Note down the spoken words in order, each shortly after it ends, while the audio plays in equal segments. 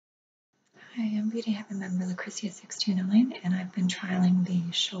Hi, I'm Beauty Heaven member Lucretia629, and I've been trialing the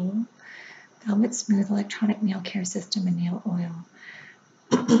Scholl Velvet Smooth Electronic Nail Care System and Nail Oil.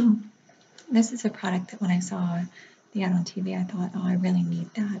 This is a product that when I saw the ad on TV, I thought, oh, I really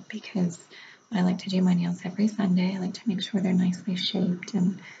need that because I like to do my nails every Sunday. I like to make sure they're nicely shaped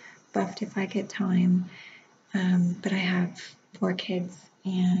and buffed if I get time. But I have 4 kids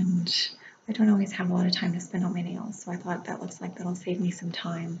and I don't always have a lot of time to spend on my nails, so I thought that looks like that'll save me some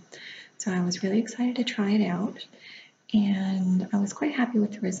time. So I was really excited to try it out, and I was quite happy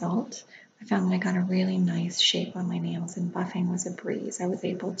with the result. I found that I got a really nice shape on my nails, and buffing was a breeze. I was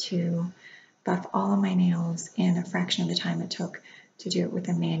able to buff all of my nails in a fraction of the time it took to do it with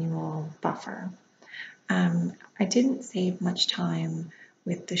a manual buffer. I didn't save much time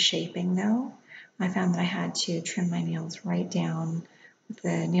with the shaping though. I found that I had to trim my nails right down with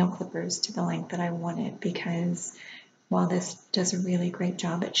the nail clippers to the length that I wanted, because while this does a really great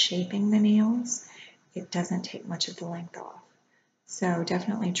job at shaping the nails, it doesn't take much of the length off. So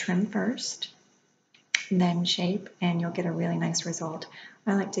definitely trim first, then shape, and you'll get a really nice result.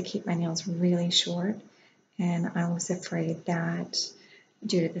 I like to keep my nails really short, and I was afraid that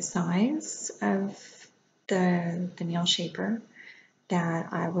due to the size of the nail shaper,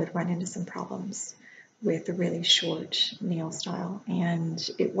 that I would run into some problems with a really short nail style, and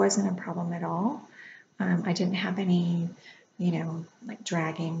it wasn't a problem at all. I didn't have any, like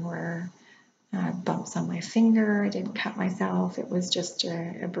dragging or bumps on my finger. I didn't cut myself. It was just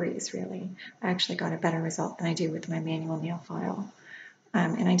a breeze, really. I actually got a better result than I do with my manual nail file.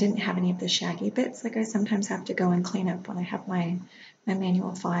 And I didn't have any of the shaggy bits like I sometimes have to go and clean up when I have my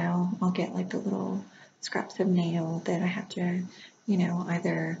manual file. I'll get like the little scraps of nail that I have to,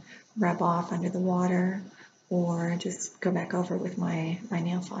 either rub off under the water or just go back over with my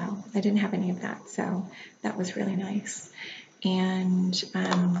nail file. I didn't have any of that, so that was really nice. And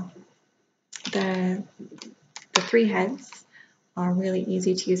the 3 heads are really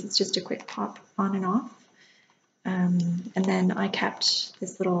easy to use. It's just a quick pop on and off. And then I kept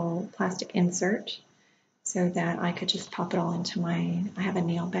this little plastic insert so that I could just pop it all into I have a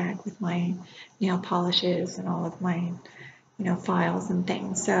nail bag with my nail polishes and all of my, files and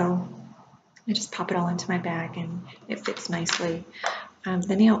things. So I just pop it all into my bag and it fits nicely.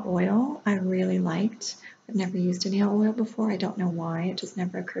 The nail oil I really liked. I've never used a nail oil before. I don't know why. It just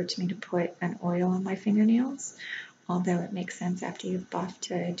never occurred to me to put an oil on my fingernails, although it makes sense after you've buffed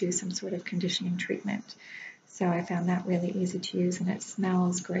to do some sort of conditioning treatment. So I found that really easy to use, and it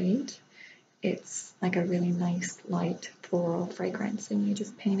smells great. It's like a really nice light floral fragrance, and you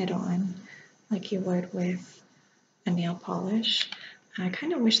just paint it on like you would with a nail polish. I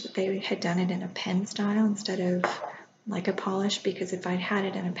kind of wish that they had done it in a pen style instead of like a polish, because if I'd had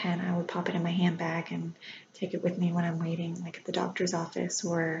it in a pen, I would pop it in my handbag and take it with me when I'm waiting, like at the doctor's office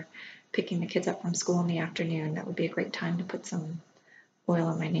or picking the kids up from school in the afternoon. That would be a great time to put some oil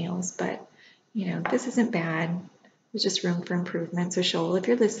on my nails, but this isn't bad. There's just room for improvement. So Scholl, if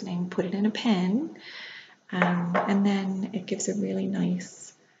you're listening, put it in a pen, and then it gives a really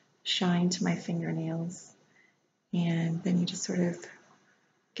nice shine to my fingernails. And then you just sort of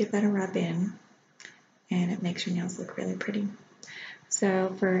give that a rub in, and it makes your nails look really pretty.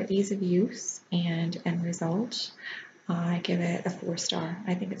 So for ease of use and end result, I give it a 4-star.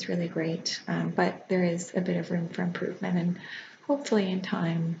 I think it's really great, but there is a bit of room for improvement, and hopefully in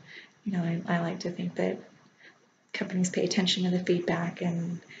time, I like to think that companies pay attention to the feedback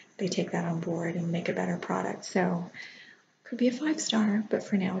and they take that on board and make a better product. So it could be a 5-star, but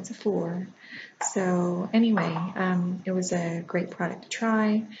for now it's a 4. So anyway, it was a great product to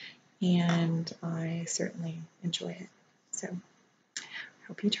try, and I certainly enjoy it. So I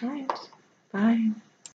hope you try it. Bye.